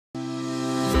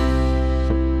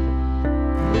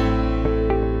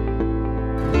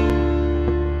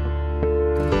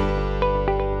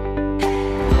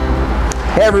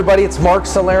Hey everybody, it's Mark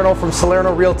Salerno from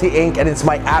Salerno Realty Inc. and it's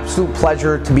my absolute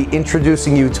pleasure to be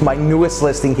introducing you to my newest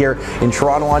listing here in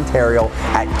Toronto, Ontario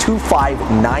at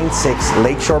 2596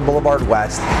 Lakeshore Boulevard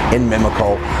West in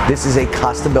Mimico. This is a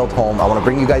custom built home. I want to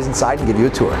bring you guys inside and give you a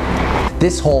tour.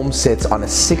 This home sits on a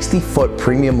 60-foot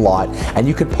premium lot and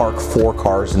you could park 4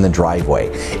 cars in the driveway.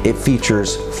 It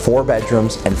features 4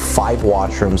 bedrooms and 5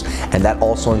 washrooms, and that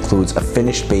also includes a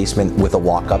finished basement with a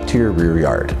walk up to your rear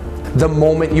yard. The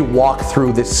moment you walk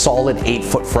through this solid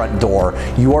 8-foot front door,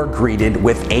 you are greeted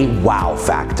with a wow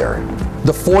factor.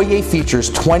 The foyer features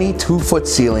 22-foot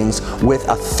ceilings with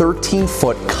a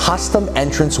 13-foot custom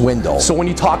entrance window. So when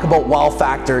you talk about wow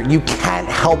factor, you can't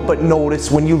help but notice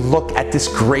when you look at this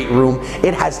great room,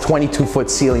 it has 22-foot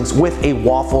ceilings with a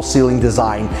waffle ceiling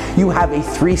design. You have a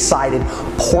 3-sided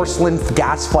porcelain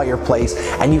gas fireplace,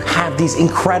 and you have these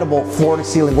incredible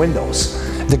floor-to-ceiling windows.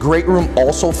 The great room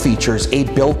also features a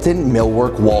built-in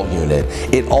millwork wall unit.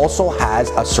 It also has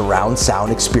a surround sound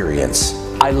experience.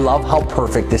 I love how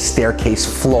perfect this staircase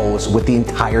flows with the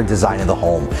entire design of the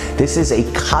home. This is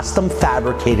a custom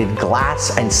fabricated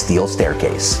glass and steel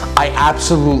staircase. I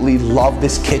absolutely love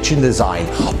this kitchen design.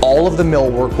 All of the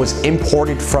millwork was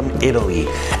imported from Italy,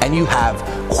 and you have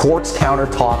quartz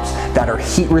countertops that are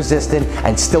heat resistant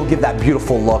and still give that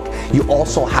beautiful look. You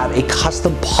also have a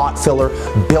custom pot filler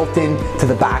built in to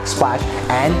the backsplash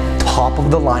and top of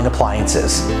the line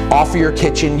appliances. Off of your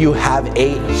kitchen, you have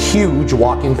a huge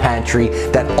walk-in pantry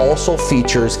that also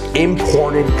features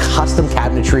imported custom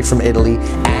cabinetry from Italy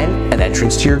and an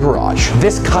entrance to your garage.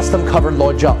 This custom covered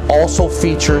loggia also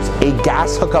features a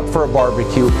gas hookup for a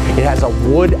barbecue. It has a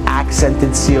wood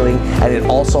accented ceiling, and it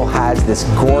also has this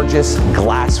gorgeous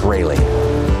glass railing.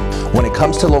 When it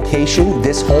comes to location,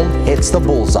 this home hits the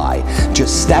bullseye.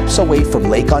 Just steps away from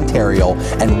Lake Ontario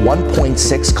and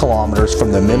 1.6 kilometers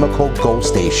from the Mimico GO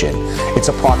station. It's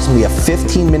approximately a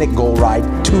 15-minute GO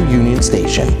ride to Union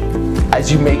Station. As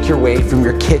you make your way from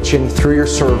your kitchen through your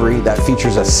servery that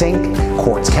features a sink,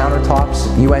 quartz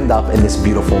countertops, you end up in this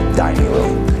beautiful dining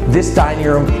room. This dining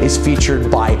room is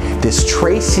featured by this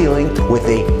tray ceiling with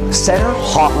a center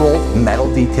hot rolled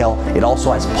metal detail. It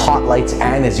also has pot lights,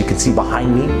 and as you can see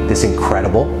behind me, this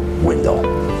incredible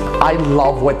window. I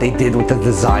love what they did with the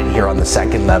design here on the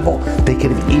second level. They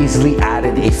could have easily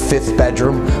added a 5th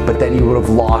bedroom, but then you would have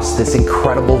lost this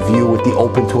incredible view with the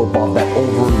open to above that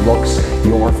overlooks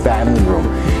your family room.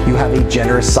 You have a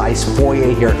generous sized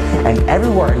foyer here, and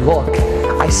everywhere I look,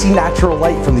 I see natural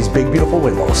light from these big, beautiful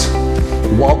windows.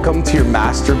 Welcome to your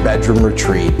master bedroom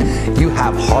retreat. You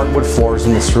have hardwood floors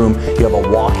in this room, you have a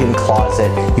walk-in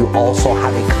closet, you also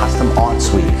have a custom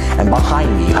ensuite, and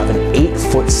behind me you have an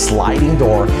 8-foot sliding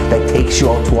door that takes you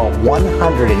out to a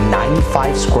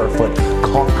 195 square foot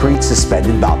concrete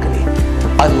suspended balcony.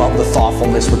 I love the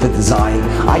thoughtfulness with the design.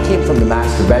 I came from the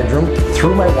master bedroom,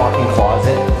 through my walk-in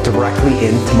closet, directly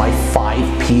into my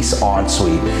 5-piece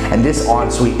ensuite. And this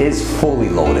ensuite is fully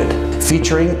loaded,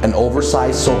 featuring an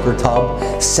oversized soaker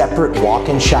tub, separate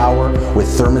walk-in shower with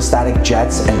thermostatic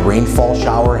jets and rainfall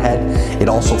shower head. It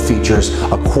also features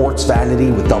a quartz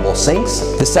vanity with double sinks.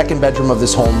 The second bedroom of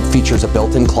this home features a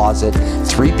built-in closet,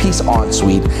 3-piece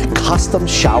ensuite, custom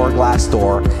shower glass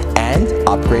door, and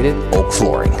upgraded oak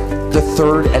flooring. The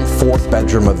third and fourth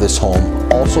bedroom of this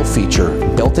home also feature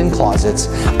built-in closets,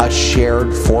 a shared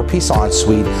 4-piece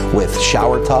ensuite with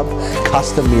shower tub,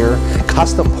 custom mirror,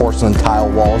 custom porcelain tile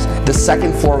walls. The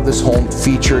second floor of this home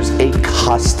features a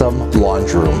custom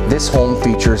laundry room. This home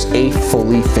features a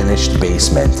fully finished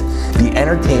basement. The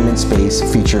entertainment space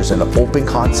features an open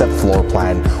concept floor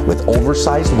plan with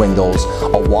oversized windows,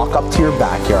 a walk up to your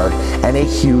backyard, and a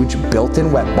huge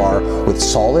built-in wet bar with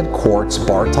solid quartz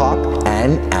bar top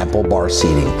and ample bar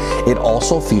seating. It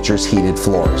also features heated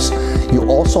floors. You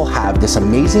also have this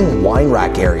amazing wine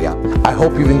rack area. I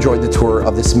hope you've enjoyed the tour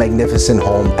of this magnificent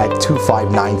home at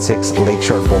 2596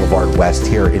 Lakeshore Boulevard West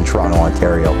here in Toronto,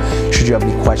 Ontario. Should you have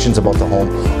any questions about the home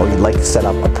or you'd like to set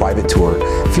up a private tour,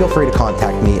 feel free to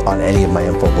contact me on any of my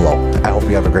info below. I hope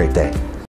you have a great day.